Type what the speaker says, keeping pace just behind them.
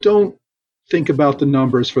don't think about the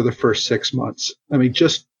numbers for the first 6 months. I mean,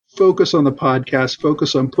 just focus on the podcast,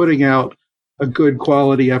 focus on putting out a good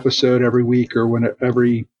quality episode every week or whatever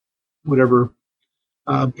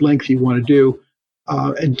length you want to do.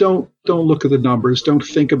 And don't look at the numbers. Don't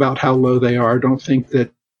think about how low they are. Don't think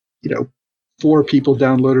that, 4 people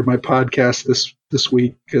downloaded my podcast this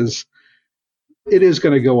week, because it is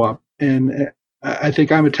going to go up. And I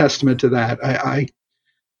think I'm a testament to that.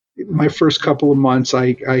 My first couple of months,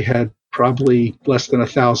 I had probably less than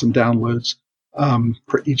 1,000 downloads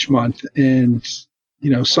for each month. And,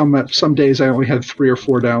 some days I only had 3 or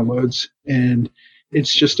 4 downloads. And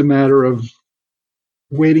it's just a matter of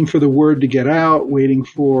waiting for the word to get out, waiting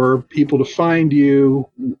for people to find you,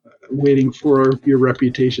 waiting for your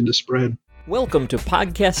reputation to spread. Welcome to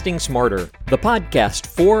Podcasting Smarter, the podcast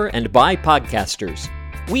for and by podcasters.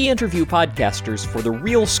 We interview podcasters for the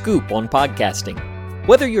real scoop on podcasting.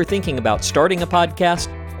 Whether you're thinking about starting a podcast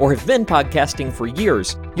or have been podcasting for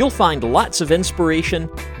years, you'll find lots of inspiration,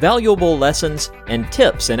 valuable lessons, and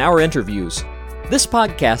tips in our interviews. This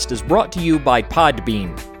podcast is brought to you by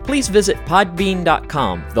Podbean. Please visit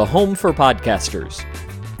podbean.com, the home for podcasters.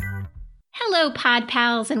 Hello, Pod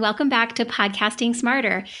Pals, and welcome back to Podcasting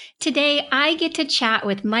Smarter. Today, I get to chat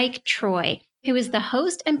with Mike Troy, who is the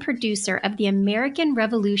host and producer of the American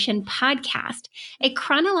Revolution podcast, a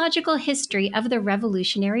chronological history of the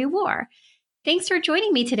Revolutionary War. Thanks for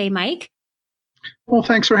joining me today, Mike. Well,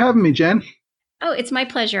 thanks for having me, Jen. Oh, it's my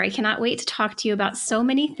pleasure. I cannot wait to talk to you about so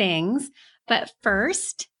many things. But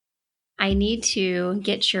first, I need to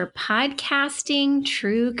get your podcasting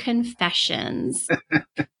true confessions.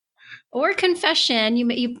 Or confession.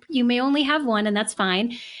 You may only have one, and that's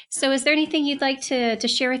fine. So is there anything you'd like to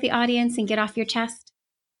share with the audience and get off your chest?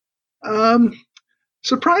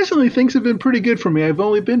 Surprisingly, things have been pretty good for me. I've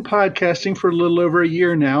only been podcasting for a little over a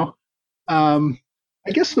year now.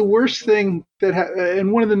 I guess the worst thing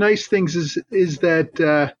and one of the nice things is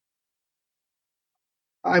that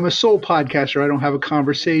I'm a sole podcaster. I don't have a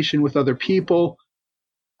conversation with other people.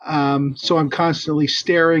 So I'm constantly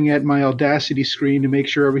staring at my Audacity screen to make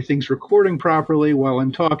sure everything's recording properly while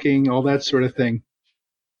I'm talking, all that sort of thing.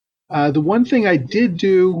 The one thing I did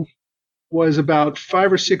do was about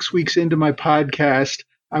 5 or 6 weeks into my podcast,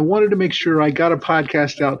 I wanted to make sure I got a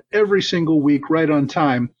podcast out every single week right on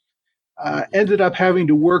time. Ended up having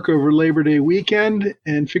to work over Labor Day weekend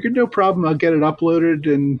and figured no problem, I'll get it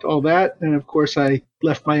uploaded and all that. And of course, I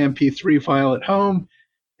left my MP3 file at home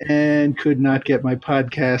and could not get my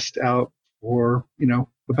podcast out for,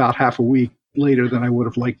 about half a week later than I would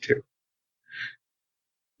have liked to.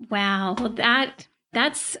 Wow. Well,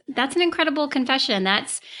 that's an incredible confession.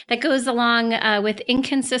 That goes along with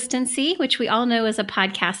inconsistency, which we all know is a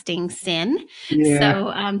podcasting sin. Yeah.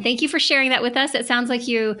 So thank you for sharing that with us. It sounds like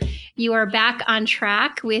you are back on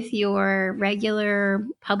track with your regular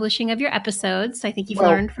publishing of your episodes. I think you've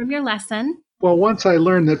learned from your lesson. Well, once I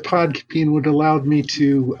learned that Podbean would allow me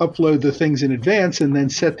to upload the things in advance and then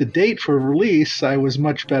set the date for release, I was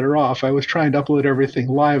much better off. I was trying to upload everything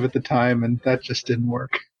live at the time, and that just didn't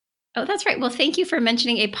work. Oh, that's right. Well, thank you for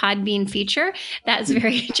mentioning a Podbean feature. That is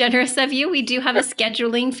very generous of you. We do have a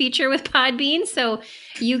scheduling feature with Podbean. So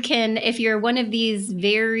you can, if you're one of these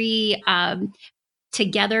very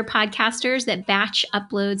together podcasters that batch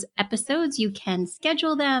uploads episodes, you can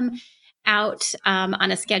schedule them out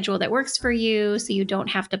on a schedule that works for you, so you don't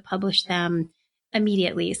have to publish them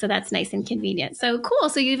immediately. So that's nice and convenient. So cool.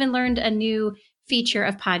 So you even learned a new feature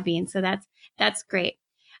of Podbean. So that's great.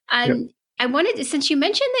 Yep. I wanted, since you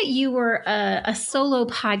mentioned that you were a solo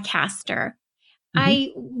podcaster,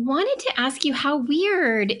 I wanted to ask you how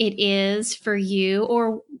weird it is for you,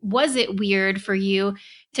 or was it weird for you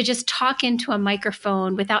to just talk into a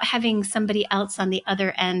microphone without having somebody else on the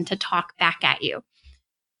other end to talk back at you?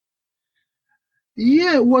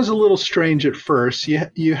 Yeah, it was a little strange at first.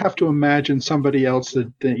 You have to imagine somebody else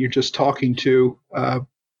that you're just talking to,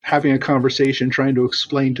 having a conversation, trying to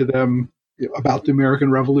explain to them about the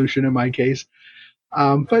American Revolution in my case.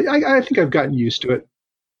 But I think I've gotten used to it.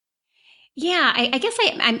 Yeah, I guess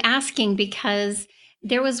I'm asking because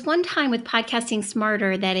there was one time with Podcasting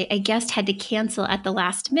Smarter that a guest had to cancel at the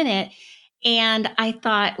last minute. And I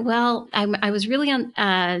thought, well, I was really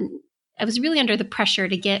under the pressure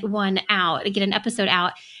to get an episode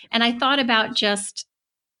out. And I thought about just,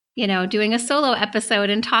 doing a solo episode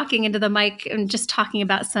and talking into the mic and just talking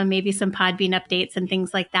about maybe some Podbean updates and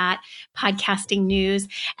things like that, podcasting news.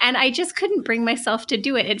 And I just couldn't bring myself to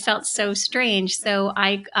do it. It felt so strange. So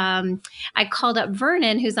I called up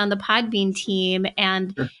Vernon, who's on the Podbean team.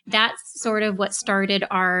 And that's sort of what started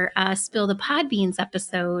our Spill the Podbeans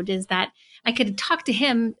episode, is that I could talk to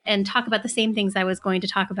him and talk about the same things I was going to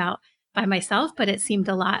talk about by myself, but it seemed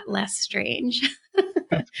a lot less strange.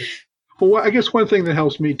 Well, I guess one thing that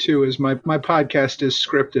helps me too is my podcast is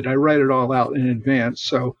scripted. I write it all out in advance,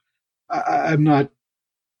 so I'm not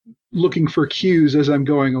looking for cues as I'm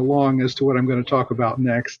going along as to what I'm going to talk about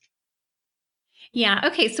next. Yeah.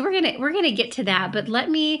 Okay. So we're gonna get to that, but let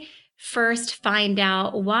me first find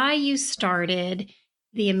out why you started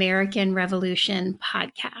the American Revolution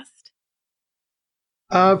podcast.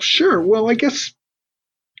 Sure. Well, I guess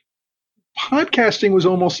podcasting was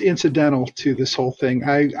almost incidental to this whole thing.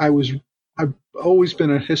 I've always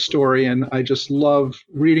been a historian. I just love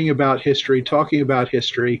reading about history, talking about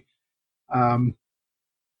history.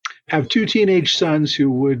 Have two teenage sons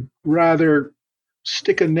who would rather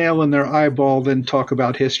stick a nail in their eyeball than talk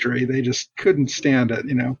about history. They just couldn't stand it.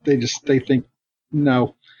 They think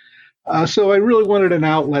no. So I really wanted an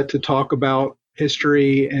outlet to talk about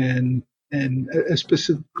history and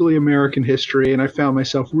specifically American history. And I found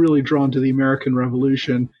myself really drawn to the American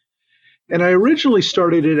Revolution. And I originally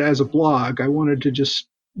started it as a blog. I wanted to just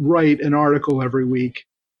write an article every week.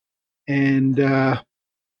 And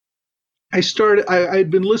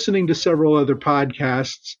I'd been listening to several other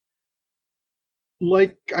podcasts.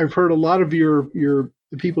 Like I've heard a lot of the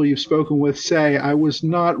people you've spoken with say, I was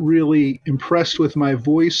not really impressed with my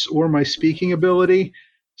voice or my speaking ability.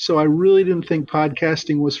 So I really didn't think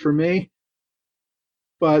podcasting was for me.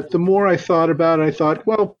 But the more I thought about it, I thought,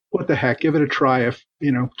 well, what the heck, give it a try. If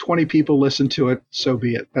 20 people listen to it, so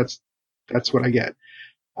be it. That's what I get.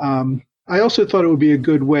 I also thought it would be a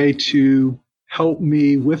good way to help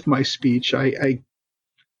me with my speech. I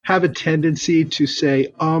have a tendency to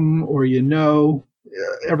say or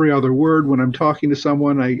every other word when I'm talking to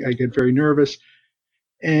someone. I get very nervous.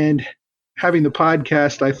 And having the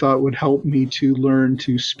podcast, I thought, would help me to learn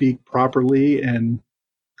to speak properly and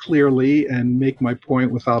clearly and make my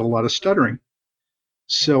point without a lot of stuttering.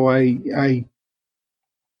 So I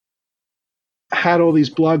had all these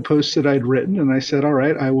blog posts that I'd written, and I said, all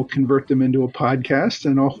right, I will convert them into a podcast,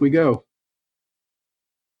 and off we go.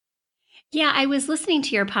 Yeah, I was listening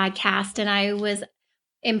to your podcast, and I was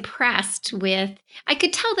impressed with, I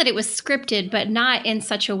could tell that it was scripted, but not in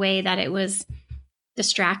such a way that it was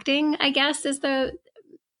distracting, I guess is the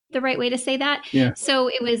right way to say that. Yeah. So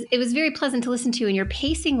it was very pleasant to listen to, and your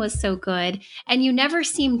pacing was so good, and you never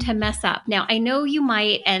seemed to mess up. Now, I know you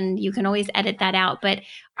might, and you can always edit that out, but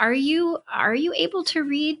are you able to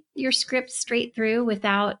read your script straight through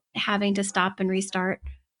without having to stop and restart?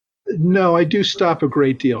 No, I do stop a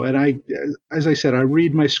great deal. And as I said, I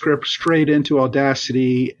read my script straight into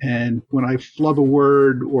Audacity. And when I flub a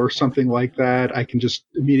word or something like that, I can just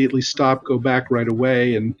immediately stop, go back right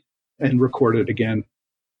away and record it again.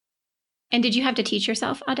 And did you have to teach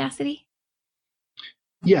yourself Audacity?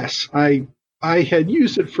 Yes, I had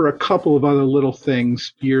used it for a couple of other little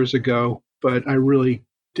things years ago, but I really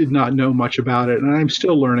did not know much about it. And I'm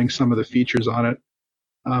still learning some of the features on it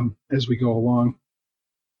as we go along.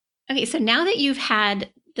 Okay, so now that you've had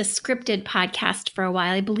the scripted podcast for a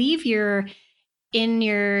while, I believe you're in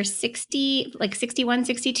your 61,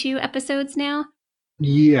 62 episodes now?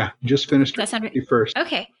 Yeah, just finished Does that sound right? first.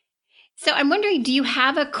 Okay. So I'm wondering, do you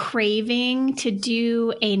have a craving to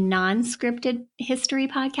do a non-scripted history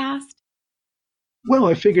podcast? Well,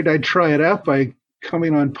 I figured I'd try it out by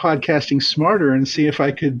coming on Podcasting Smarter and see if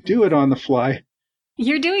I could do it on the fly.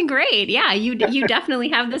 You're doing great. Yeah, you definitely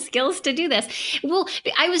have the skills to do this. Well,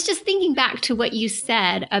 I was just thinking back to what you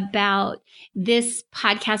said about this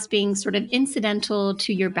podcast being sort of incidental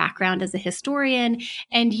to your background as a historian,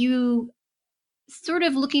 and you sort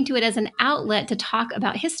of looking to it as an outlet to talk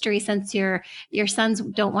about history since your sons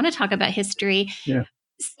don't want to talk about history. Yeah.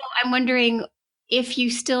 So I'm wondering if you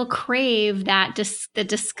still crave that the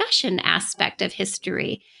discussion aspect of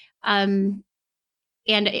history.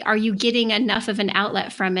 And are you getting enough of an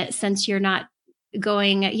outlet from it since you're not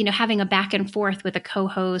going, having a back and forth with a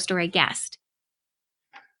co-host or a guest?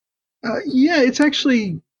 Yeah, it's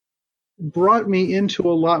actually brought me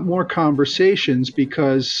into a lot more conversations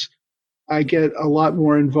because I get a lot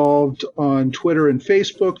more involved on Twitter and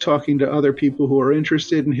Facebook, talking to other people who are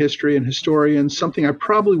interested in history and historians, something I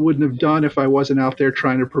probably wouldn't have done if I wasn't out there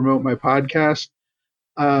trying to promote my podcast.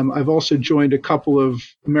 I've also joined a couple of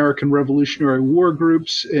American Revolutionary War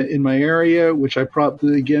groups in my area, which I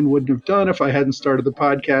probably, again, wouldn't have done if I hadn't started the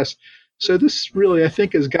podcast. So this really, I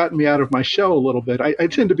think, has gotten me out of my shell a little bit. I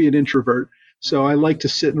tend to be an introvert, so I like to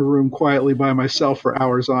sit in a room quietly by myself for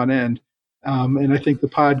hours on end. And I think the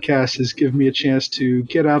podcast has given me a chance to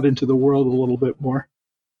get out into the world a little bit more.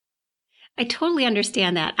 I totally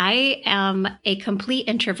understand that. I am a complete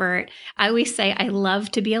introvert. I always say I love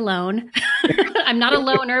to be alone. I'm not a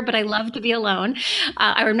loner, but I love to be alone.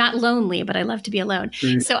 I'm not lonely, but I love to be alone.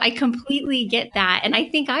 Right. So I completely get that. And I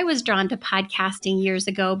think I was drawn to podcasting years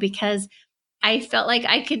ago because I felt like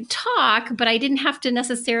I could talk, but I didn't have to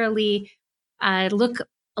necessarily look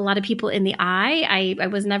a lot of people in the eye. I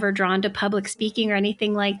was never drawn to public speaking or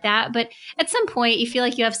anything like that. But at some point, you feel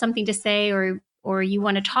like you have something to say or you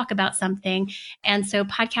want to talk about something. And so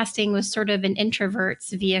podcasting was sort of an introvert's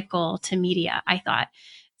vehicle to media, I thought.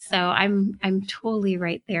 So I'm totally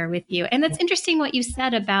right there with you. And that's interesting what you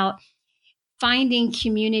said about finding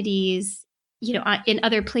communities, you know, in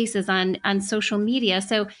other places on social media.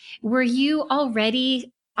 So were you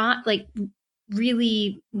already like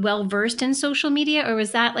really well versed in social media, or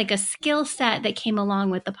was that like a skill set that came along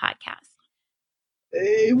with the podcast?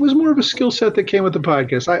 It was more of a skill set that came with the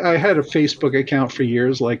podcast. I had a Facebook account for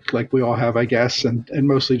years, like we all have, I guess, and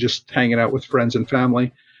mostly just hanging out with friends and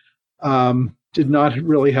family. Did not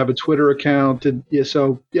really have a Twitter account.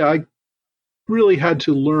 I really had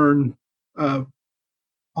to learn on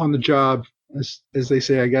the job, as they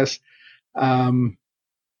say, I guess, how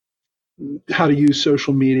to use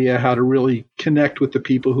social media, how to really connect with the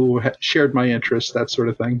people who shared my interests, that sort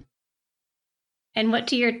of thing. And what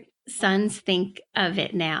do your sons think of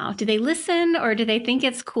it now? Do they listen, or do they think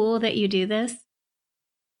it's cool that you do this?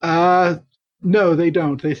 No, they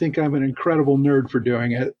don't. They think I'm an incredible nerd for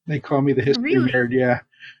doing it. They call me the history nerd. Yeah.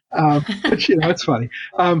 But it's funny.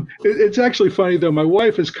 It's actually funny though. My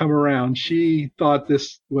wife has come around. She thought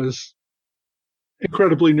this was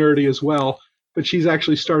incredibly nerdy as well, but she's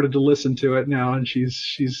actually started to listen to it now, and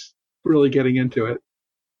she's really getting into it.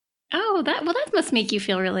 Oh, that must make you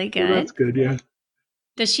feel really good. Well, that's good. Yeah.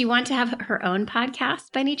 Does she want to have her own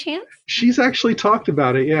podcast by any chance? She's actually talked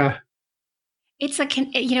about it. Yeah. It's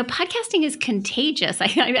podcasting is contagious.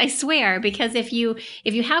 I swear, because if you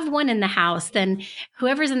have one in the house, then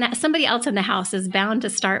whoever's in that, somebody else in the house is bound to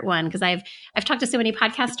start one. Because I've talked to so many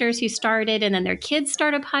podcasters who started, and then their kids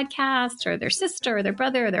start a podcast, or their sister, or their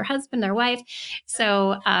brother, or their husband, their wife.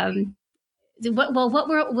 So, what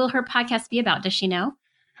will her podcast be about? Does she know?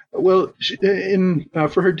 Well,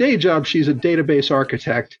 for her day job, she's a database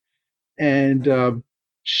architect, and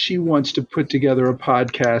she wants to put together a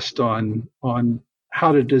podcast on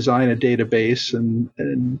how to design a database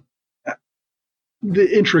and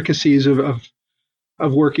the intricacies of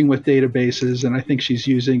working with databases. And I think she's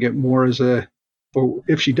using it more or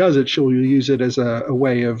if she does it, she'll use it as a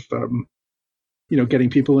way of, getting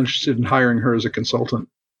people interested in hiring her as a consultant.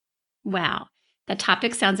 Wow. That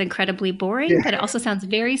topic sounds incredibly boring, but it also sounds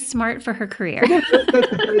very smart for her career.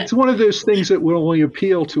 It's one of those things that will only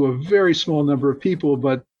appeal to a very small number of people,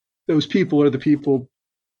 but those people are the people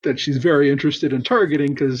that she's very interested in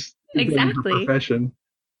targeting because exactly her profession.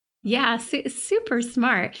 Yeah, super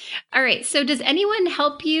smart. All right. So does anyone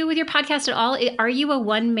help you with your podcast at all? Are you a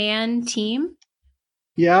one-man team?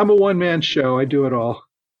 Yeah, I'm a one-man show. I do it all.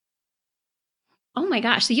 Oh my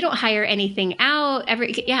gosh. So you don't hire anything out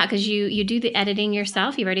because you do the editing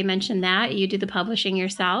yourself. You've already mentioned that. You do the publishing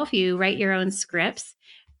yourself. You write your own scripts.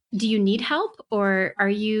 Do you need help, or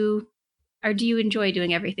do you enjoy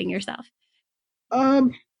doing everything yourself?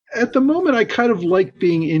 At the moment, I kind of like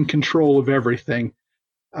being in control of everything.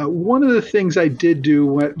 One of the things I did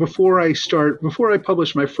do before I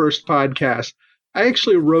published my first podcast, I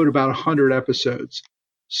actually wrote about 100 episodes.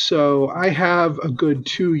 So I have a good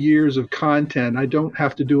 2 years of content. I don't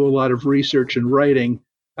have to do a lot of research and writing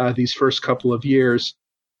these first couple of years.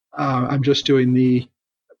 I'm just doing the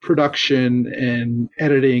production and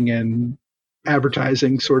editing and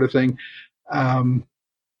advertising sort of thing.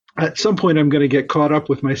 At some point, I'm going to get caught up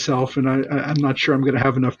with myself, and I'm not sure I'm going to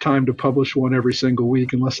have enough time to publish one every single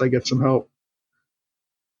week unless I get some help.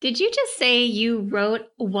 Did you just say you wrote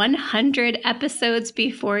 100 episodes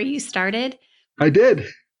before you started? I did.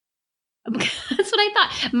 That's what I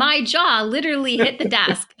thought. My jaw literally hit the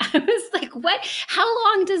desk. I was like, what? How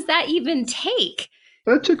long does that even take?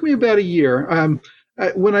 That took me about a year.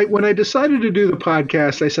 When I decided to do the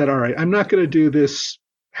podcast, I said, all right, I'm not going to do this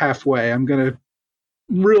halfway. I'm going to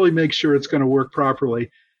really make sure it's going to work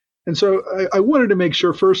properly. And so I wanted to make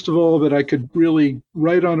sure, first of all, that I could really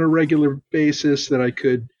write on a regular basis, that I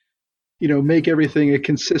could, make everything a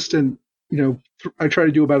consistent, I try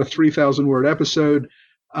to do about a 3,000 word episode,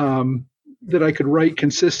 that I could write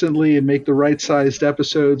consistently and make the right sized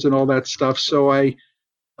episodes and all that stuff. So I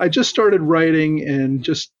just started writing and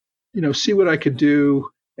just, see what I could do.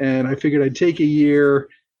 And I figured I'd take a year.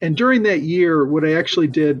 And during that year, what I actually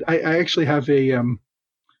did, I actually have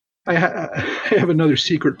I have another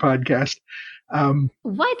secret podcast.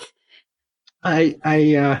 What?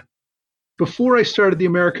 Before I started the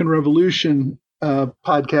American Revolution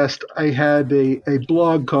podcast, I had a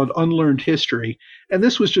blog called Unlearned History, and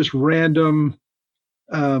this was just random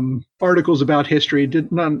articles about history,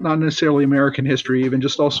 not necessarily American history, even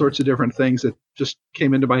just all sorts of different things that just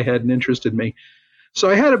came into my head and interested me. So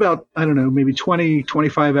I had about, I don't know, maybe 20,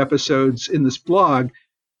 25 episodes in this blog.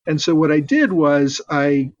 And so what I did was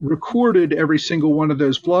I recorded every single one of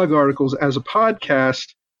those blog articles as a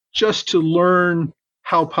podcast just to learn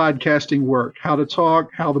how podcasting worked, how to talk,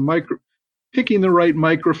 how picking the right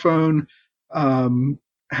microphone,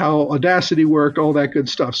 how Audacity worked, all that good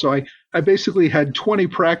stuff. So I basically had 20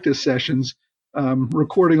 practice sessions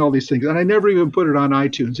recording all these things, and I never even put it on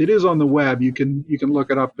iTunes. It is on the web. You can look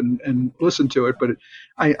it up and listen to it, but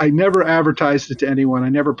I never advertised it to anyone. I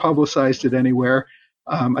never publicized it anywhere.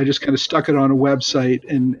 I just kind of stuck it on a website,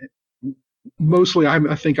 and mostly I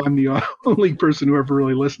think I'm the only person who ever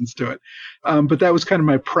really listens to it. But that was kind of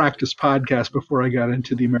my practice podcast before I got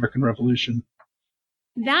into the American Revolution.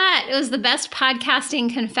 That was the best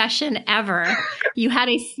podcasting confession ever. You had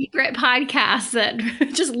a secret podcast that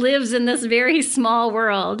just lives in this very small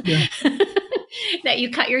world. Yeah. That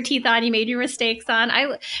you cut your teeth on, you made your mistakes on.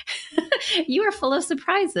 You are full of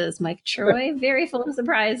surprises, Mike Troy. Very full of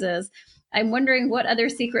surprises. I'm wondering what other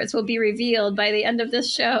secrets will be revealed by the end of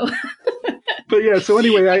this show. But yeah, so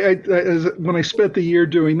anyway, when I spent the year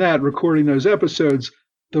doing that, recording those episodes,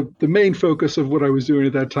 the main focus of what I was doing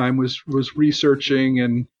at that time was researching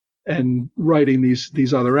and writing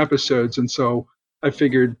these other episodes. And so I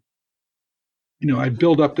figured, I'd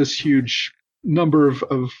build up this huge number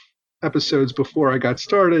of episodes before I got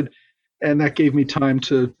started, and that gave me time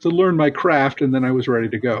to learn my craft, and then I was ready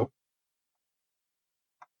to go.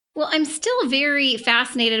 Well, I'm still very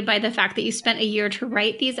fascinated by the fact that you spent a year to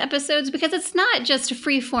write these episodes, because it's not just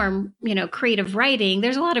free form, creative writing.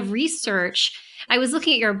 There's a lot of research. I was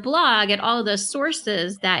looking at your blog at all of the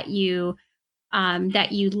sources that you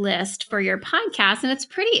list for your podcast, and it's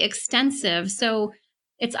pretty extensive. So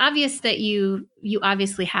it's obvious that you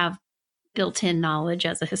obviously have built-in knowledge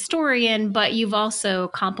as a historian, but you've also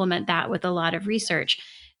complement that with a lot of research.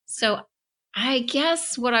 So I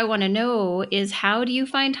guess what I want to know is, how do you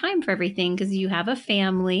find time for everything? Because you have a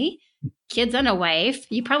family, kids and a wife.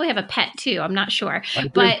 You probably have a pet too. I'm not sure,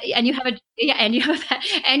 and you have a pet,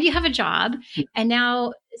 and you have a job. And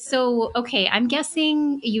now, okay, I'm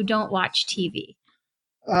guessing you don't watch TV.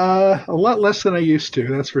 A lot less than I used to.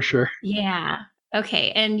 That's for sure. Yeah.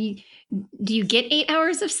 Okay. And do you get 8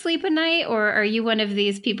 hours of sleep a night, or are you one of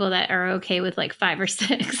these people that are okay with like 5 or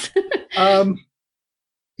 6?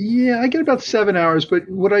 Yeah, I get about 7 hours, but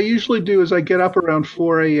what I usually do is I get up around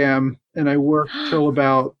 4 a.m. and I work till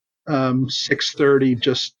about 6:30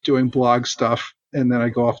 just doing blog stuff, and then I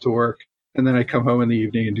go off to work, and then I come home in the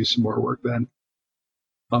evening and do some more work then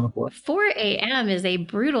on the blog. 4 a.m. is a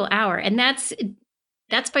brutal hour, and that's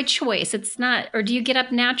by choice. It's not, or do you get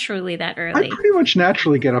up naturally that early? I pretty much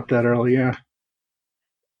naturally get up that early, yeah.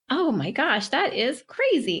 Oh my gosh, that is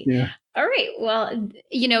crazy. Yeah. All right. Well,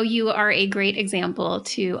 you are a great example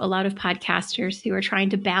to a lot of podcasters who are trying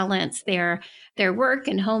to balance their work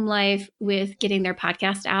and home life with getting their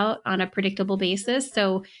podcast out on a predictable basis.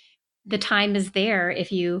 So the time is there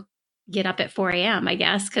if you get up at 4 a.m., I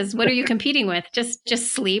guess, because what are you competing with? Just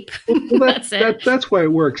sleep. Well, that's it. That's why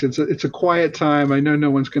it works. It's a quiet time. I know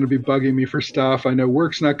no one's going to be bugging me for stuff. I know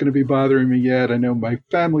work's not going to be bothering me yet. I know my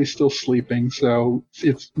family's still sleeping, so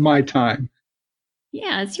it's my time.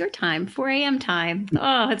 Yeah, it's your time, 4 a.m. time.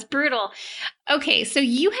 Oh, it's brutal. Okay, so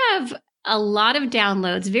you have a lot of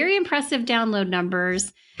downloads, very impressive download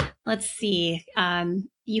numbers. Let's see.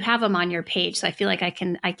 You have them on your page, so I feel like I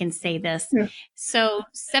can say this. Yeah. So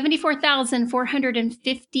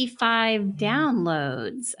 74,455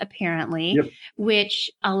 downloads, apparently, yep. Which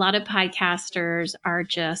a lot of podcasters are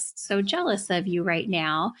just so jealous of you right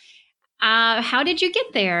now. How did you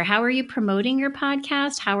get there? How are you promoting your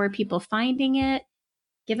podcast? How are people finding it?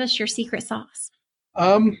 Give us your secret sauce.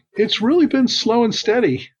 It's really been slow and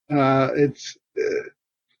steady.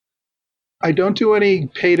 I don't do any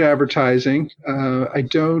paid advertising. I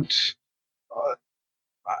don't.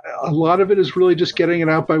 A lot of it is really just getting it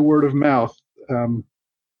out by word of mouth, on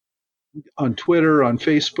Twitter, on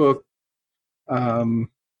Facebook,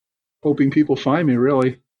 hoping people find me,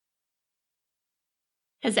 really.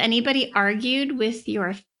 Has anybody argued with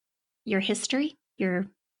your history, your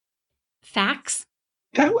facts?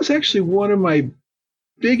 That was actually one of my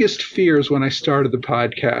biggest fears when I started the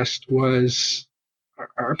podcast was,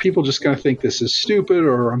 are people just going to think this is stupid,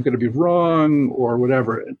 or I'm going to be wrong, or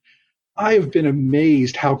whatever? And I have been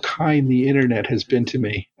amazed how kind the internet has been to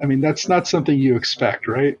me. I mean, that's not something you expect,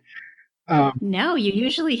 right? No, you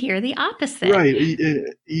usually hear the opposite. Right.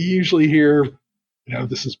 You usually hear,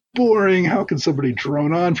 this is boring. How can somebody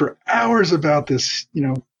drone on for hours about this,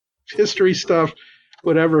 history stuff,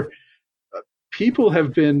 whatever. People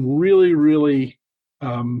have been really, really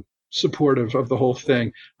supportive of the whole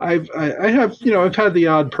thing. I have, I've had the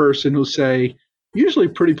odd person who'll say, usually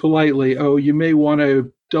pretty politely, oh, you may want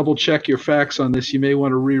to double check your facts on this. You may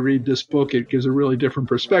want to reread this book. It gives a really different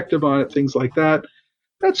perspective on it, things like that.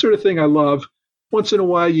 That sort of thing I love. Once in a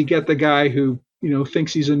while, you get the guy who,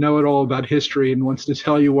 thinks he's a know-it-all about history and wants to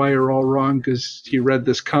tell you why you're all wrong because he read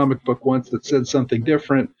this comic book once that said something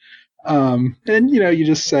different. And, you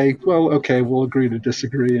just say, well, okay, we'll agree to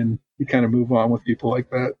disagree, and you kind of move on with people like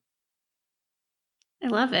that. I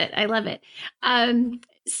love it. I love it.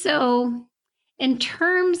 So in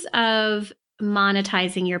terms of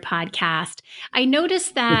monetizing your podcast, I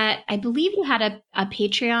noticed that I believe you had a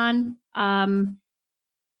Patreon program.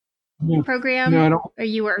 No, I don't. Or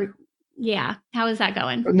you were, yeah. How is that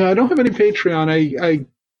going? No, I don't have any Patreon. I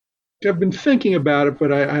have been thinking about it,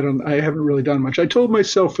 but I haven't really done much. I told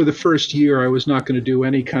myself for the first year I was not going to do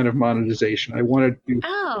any kind of monetization. I wanted to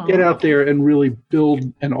get out there and really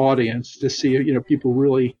build an audience to see, people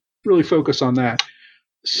really, really focus on that.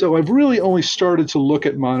 So I've really only started to look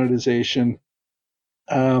at monetization.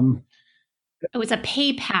 It was a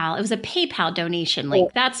PayPal. It was a PayPal donation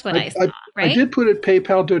link. That's what I saw, right? I did put a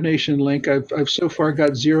PayPal donation link. I've so far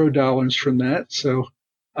got $0 from that, so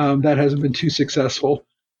that hasn't been too successful.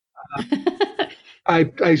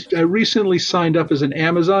 I recently signed up as an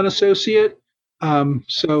Amazon associate.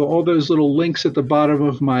 So all those little links at the bottom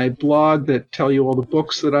of my blog that tell you all the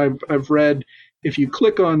books that I've read, if you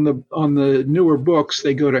click on the newer books,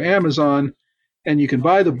 they go to Amazon, and you can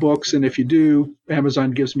buy the books. And if you do,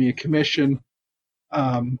 Amazon gives me a commission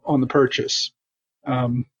on the purchase.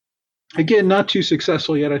 Again, not too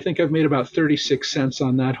successful yet. I think I've made about 36 cents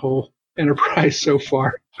on that whole enterprise so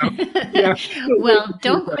far. So, yeah. Well,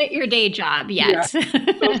 don't quit your day job yet.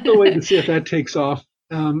 Yeah. I'll still wait to see if that takes off.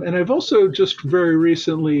 And I've also just very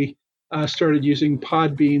recently started using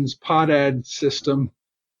Podbean's pod ad system.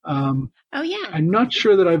 Oh, yeah. I'm not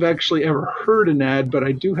sure that I've actually ever heard an ad, but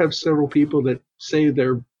I do have several people that say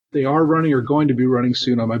they are running or going to be running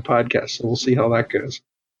soon on my podcast. So we'll see how that goes.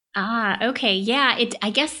 Okay. Yeah. I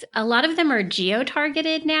guess a lot of them are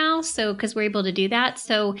geo-targeted now. So, because we're able to do that.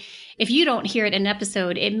 So if you don't hear it in an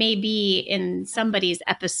episode, it may be in somebody's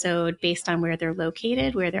episode based on where they're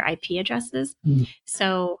located, where their IP address is. Mm.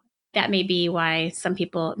 So that may be why some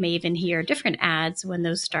people may even hear different ads when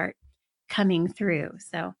those start coming through.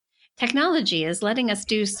 So technology is letting us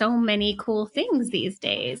do so many cool things these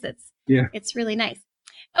days. It's really nice.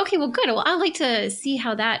 Okay. Well, good. Well, I'd like to see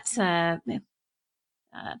how that,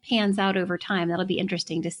 pans out over time. That'll be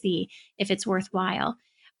interesting to see if it's worthwhile.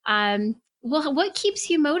 Well, what keeps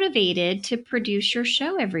you motivated to produce your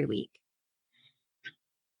show every week?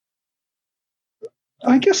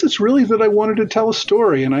 I guess it's really that I wanted to tell a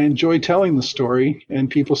story, and I enjoy telling the story, and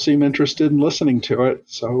people seem interested in listening to it.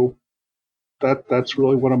 So that's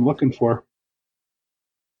really what I'm looking for.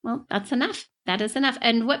 Well, that's enough. That is enough.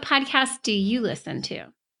 And what podcasts do you listen to?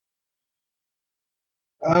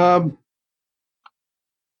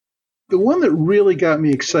 The one that really got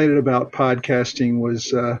me excited about podcasting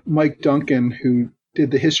was Mike Duncan, who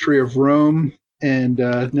did the history of Rome and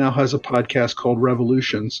now has a podcast called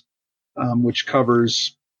Revolutions, which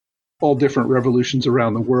covers all different revolutions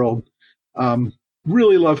around the world.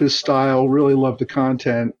 Really love his style, really love the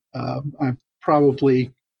content. I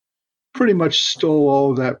probably pretty much stole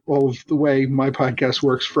all of the way my podcast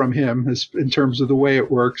works from him in terms of the way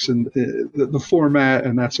it works and the format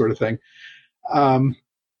and that sort of thing.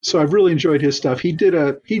 So I've really enjoyed his stuff. He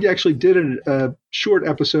actually did a short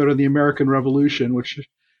episode on the American Revolution, which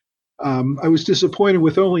I was disappointed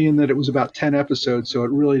with only in that it was about 10 episodes, so it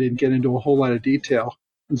really didn't get into a whole lot of detail.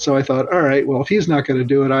 And so I thought, all right, well, if he's not going to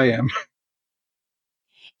do it, I am.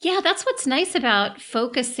 Yeah, that's what's nice about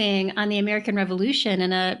focusing on the American Revolution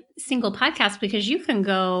in a single podcast, because you can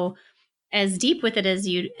go as deep with it as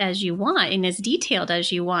you want and as detailed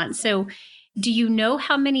as you want. So do you know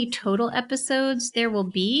how many total episodes there will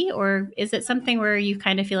be, or is it something where you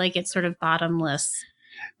kind of feel like it's sort of bottomless?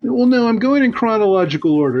 Well, no, I'm going in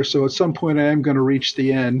chronological order, so at some point I am going to reach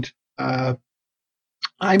the end.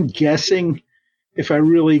 I'm guessing if I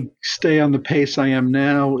really stay on the pace I am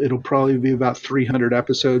now, it'll probably be about 300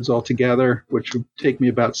 episodes altogether, which would take me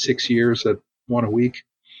about 6 years at one a week.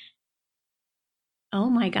 Oh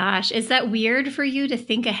my gosh. Is that weird for you to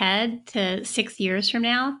think ahead to 6 years from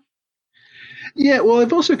now? Yeah, well,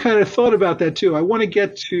 I've also kind of thought about that too. I want to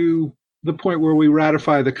get to the point where we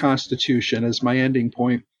ratify the Constitution as my ending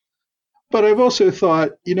point. But I've also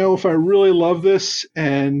thought, if I really love this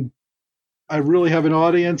and I really have an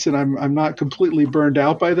audience and I'm not completely burned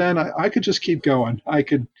out by then, I could just keep going. I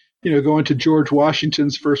could, go into George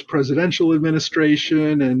Washington's first presidential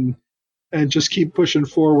administration and just keep pushing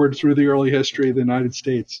forward through the early history of the United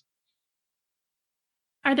States.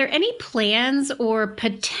 Are there any plans or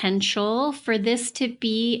potential for this to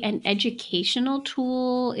be an educational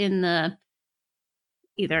tool in the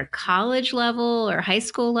either college level or high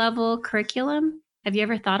school level curriculum? Have you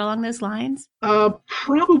ever thought along those lines?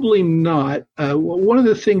 Probably not. One of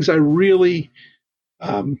the things I really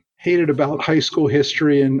hated about high school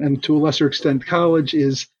history and to a lesser extent college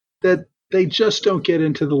is that they just don't get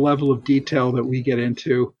into the level of detail that we get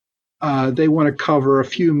into. They want to cover a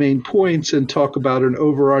few main points and talk about an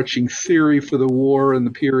overarching theory for the war and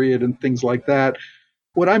the period and things like that.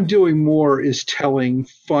 What I'm doing more is telling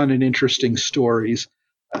fun and interesting stories.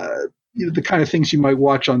 The kind of things you might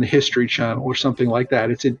watch on the History Channel or something like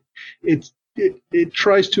that. It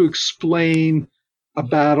tries to explain a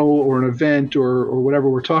battle or an event or whatever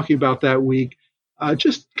we're talking about that week,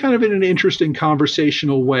 just kind of in an interesting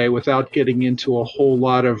conversational way without getting into a whole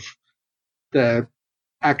lot of the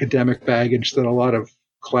academic baggage that a lot of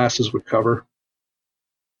classes would cover.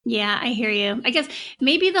 Yeah, I hear you. I guess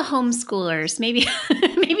maybe the homeschoolers, maybe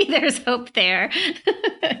there's hope there.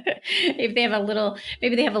 If they have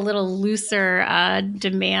maybe they have a little looser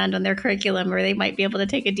demand on their curriculum, where they might be able to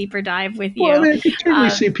take a deeper dive with you. Well, I could certainly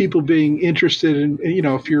see people being interested in,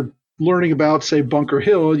 if you're learning about, say, Bunker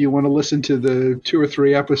Hill, you want to listen to the 2 or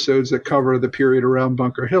 3 episodes that cover the period around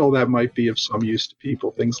Bunker Hill. That might be of some use to people,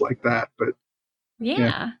 things like that. But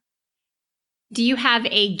yeah. Do you have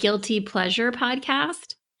a guilty pleasure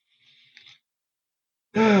podcast?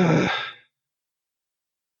 No,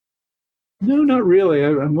 not really.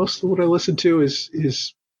 Most of what I listen to is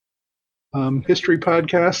history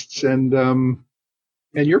podcasts and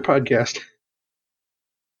your podcast.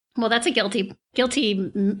 Well, that's a guilty,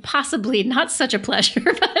 possibly not such a pleasure,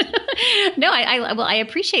 but no, I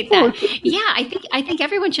appreciate that. Yeah, I think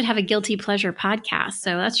everyone should have a guilty pleasure podcast.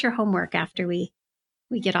 So that's your homework after we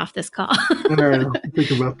get off this call. All right, I'll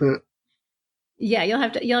think about that. Yeah, you'll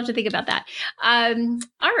have to think about that.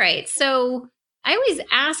 All right. So I always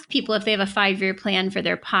ask people if they have a 5-year plan for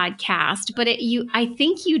their podcast, but I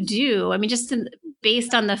think you do. I mean, just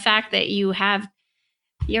based on the fact that you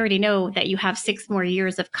already know that you have 6 more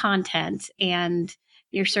years of content, and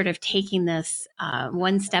you're sort of taking this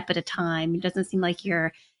one step at a time. It doesn't seem like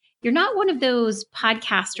you're not one of those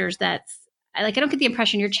podcasters that's like, I don't get the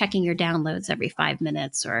impression you're checking your downloads every 5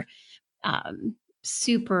 minutes or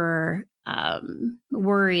super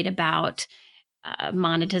worried about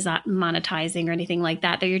monetizing or anything like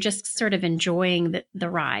that. That you're just sort of enjoying the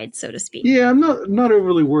ride, so to speak. Yeah, I'm not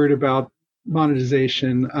overly worried about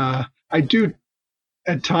monetization. I do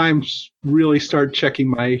at times really start checking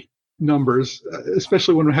my numbers,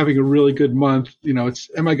 especially when I'm having a really good month.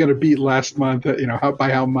 Am I going to beat last month?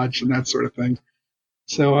 By how much and that sort of thing.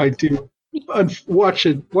 So I do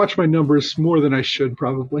watch my numbers more than I should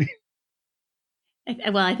probably.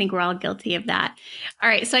 Well, I think we're all guilty of that. All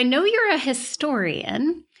right. So I know you're a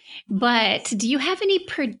historian, but do you have any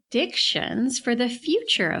predictions for the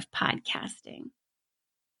future of podcasting?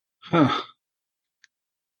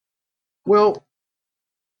 Well,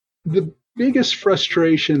 the biggest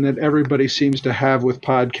frustration that everybody seems to have with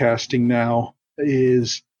podcasting now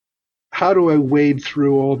is, how do I wade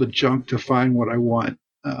through all the junk to find what I want?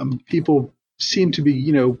 People seem to be,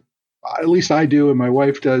 at least I do and my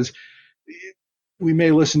wife does, we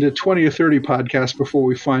may listen to 20 or 30 podcasts before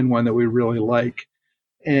we find one that we really like.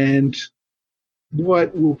 And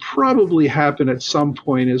what will probably happen at some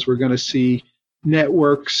point is we're going to see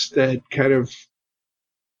networks that kind of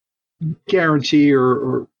guarantee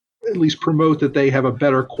or at least promote that they have a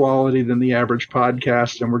better quality than the average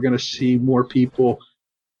podcast. And we're going to see more people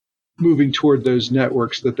moving toward those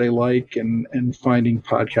networks that they like and finding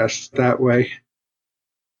podcasts that way.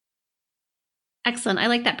 Excellent. I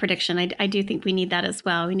like that prediction. I do think we need that as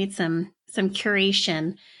well. We need some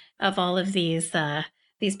curation of all of these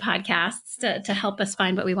podcasts to help us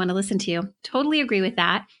find what we want to listen to. Totally agree with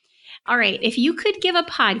that. All right. If you could give a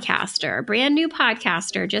podcaster, a brand new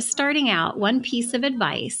podcaster just starting out, one piece of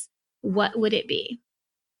advice, what would it be?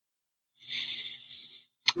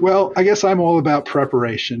 Well, I guess I'm all about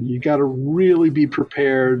preparation. You got to really be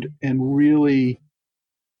prepared and really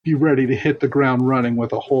be ready to hit the ground running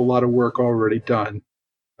with a whole lot of work already done.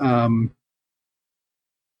 And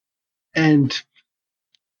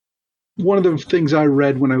one of the things I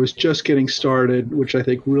read when I was just getting started, which I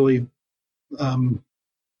think really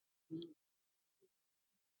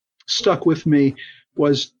stuck with me,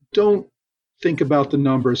 was don't think about the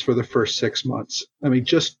numbers for the first 6 months. I mean,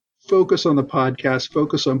 just focus on the podcast,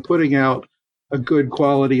 focus on putting out a good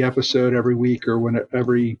quality episode every week or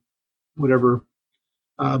whatever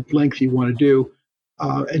length you want to do.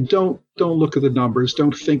 And don't look at the numbers.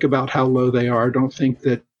 Don't think about how low they are. Don't think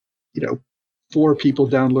that, 4 people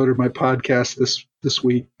downloaded my podcast this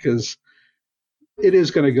week, because it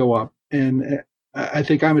is going to go up. And I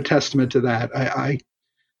think I'm a testament to that.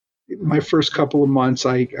 My first couple of months,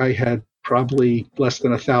 I had probably less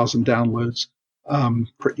than 1,000 downloads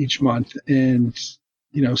for each month. And,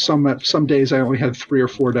 some days I only had 3 or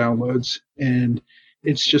 4 downloads. And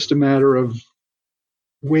it's just a matter of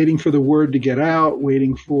waiting for the word to get out,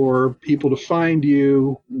 waiting for people to find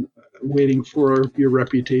you, waiting for your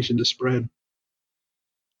reputation to spread.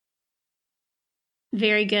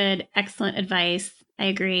 Very good. Excellent advice. I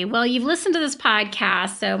agree. Well, you've listened to this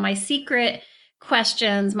podcast, so my secret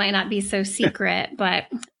questions might not be so secret, but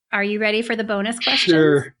are you ready for the bonus questions?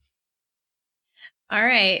 Sure. All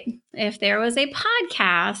right. If there was a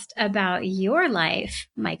podcast about your life,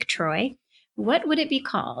 Mike Troy, what would it be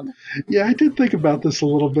called? Yeah, I did think about this a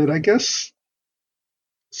little bit. I guess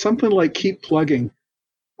something like Keep Plugging.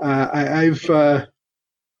 I've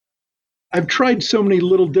tried so many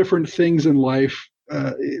little different things in life,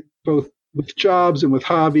 both with jobs and with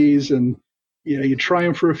hobbies, and you try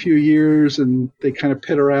them for a few years and they kind of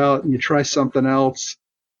peter out, and you try something else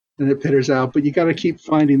and it peters out. But you got to keep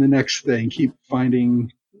finding the next thing, keep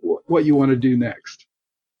finding what you want to do next.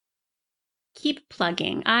 Keep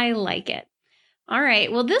plugging. I like it. All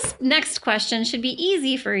right. Well, this next question should be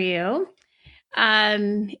easy for you.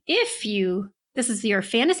 This is your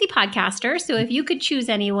fantasy podcaster, so if you could choose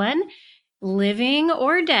anyone, living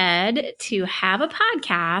or dead, to have a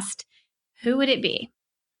podcast, who would it be?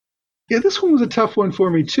 Yeah, this one was a tough one for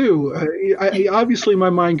me too. I obviously, my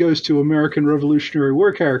mind goes to American Revolutionary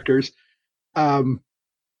War characters. You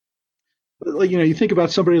think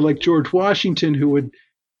about somebody like George Washington, who would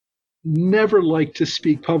never like to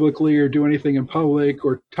speak publicly or do anything in public,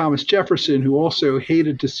 or Thomas Jefferson, who also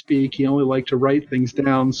hated to speak. He only liked to write things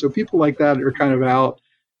down. So people like that are kind of out.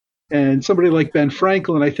 And somebody like Ben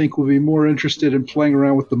Franklin, I think, will be more interested in playing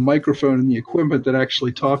around with the microphone and the equipment than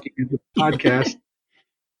actually talking into the podcast.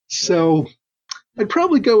 So I'd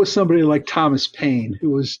probably go with somebody like Thomas Paine, who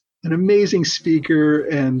was an amazing speaker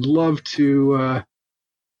and loved to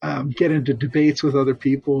get into debates with other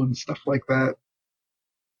people and stuff like that.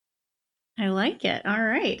 I like it. All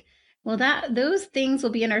right. Well, those things will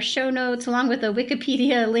be in our show notes, along with a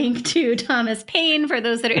Wikipedia link to Thomas Paine for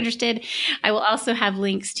those that are interested. I will also have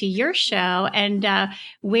links to your show. And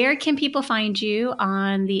where can people find you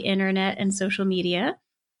on the internet and social media?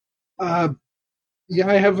 Yeah,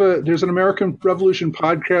 there's an American Revolution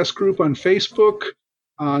podcast group on Facebook.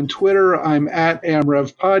 On Twitter, I'm at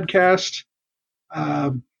AmRev Podcast.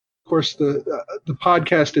 Of course, the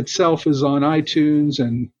podcast itself is on iTunes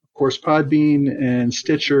and, of course, Podbean and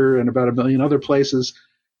Stitcher and about a million other places.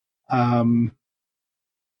 And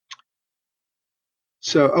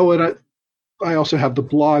I also have the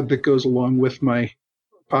blog that goes along with my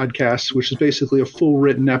podcast, which is basically a full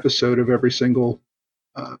written episode of every single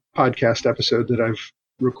podcast episode that I've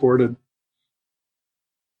recorded.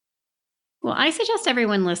 Well, I suggest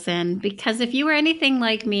everyone listen, because if you were anything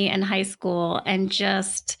like me in high school and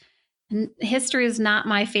history is not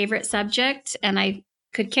my favorite subject, and I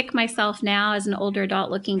could kick myself now as an older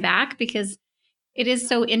adult looking back, because it is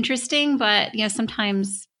so interesting, but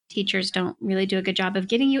sometimes teachers don't really do a good job of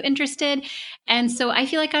getting you interested. And so I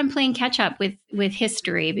feel like I'm playing catch up with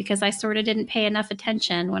history, because I sort of didn't pay enough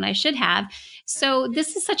attention when I should have. So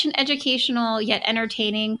this is such an educational yet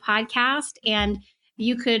entertaining podcast, and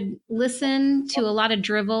you could listen to a lot of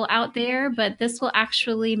drivel out there, but this will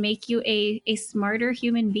actually make you a smarter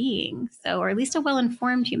human being, or at least a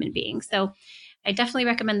well-informed human being. So I definitely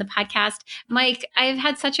recommend the podcast. Mike, I've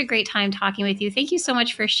had such a great time talking with you. Thank you so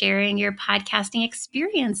much for sharing your podcasting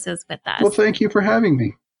experiences with us. Well, thank you for having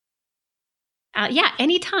me. Yeah,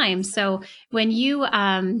 anytime. So when you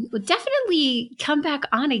definitely come back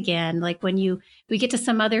on again, like when we get to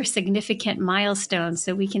some other significant milestones,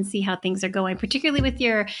 so we can see how things are going, particularly with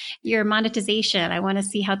your monetization. I want to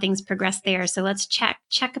see how things progress there. So let's check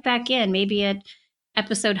back in, maybe at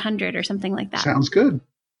episode 100 or something like that. Sounds good.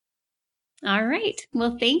 All right.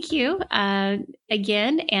 Well, thank you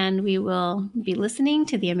again, and we will be listening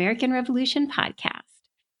to the American Revolution podcast.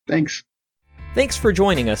 Thanks. Thanks for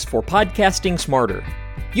joining us for Podcasting Smarter.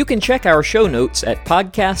 You can check our show notes at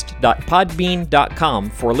podcast.podbean.com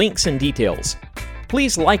for links and details.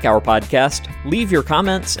 Please like our podcast, leave your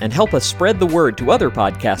comments, and help us spread the word to other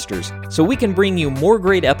podcasters so we can bring you more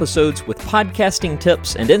great episodes with podcasting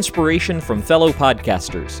tips and inspiration from fellow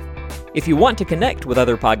podcasters. If you want to connect with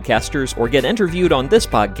other podcasters or get interviewed on this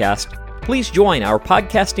podcast, please join our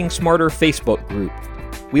Podcasting Smarter Facebook group.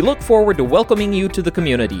 We look forward to welcoming you to the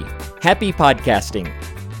community. Happy podcasting!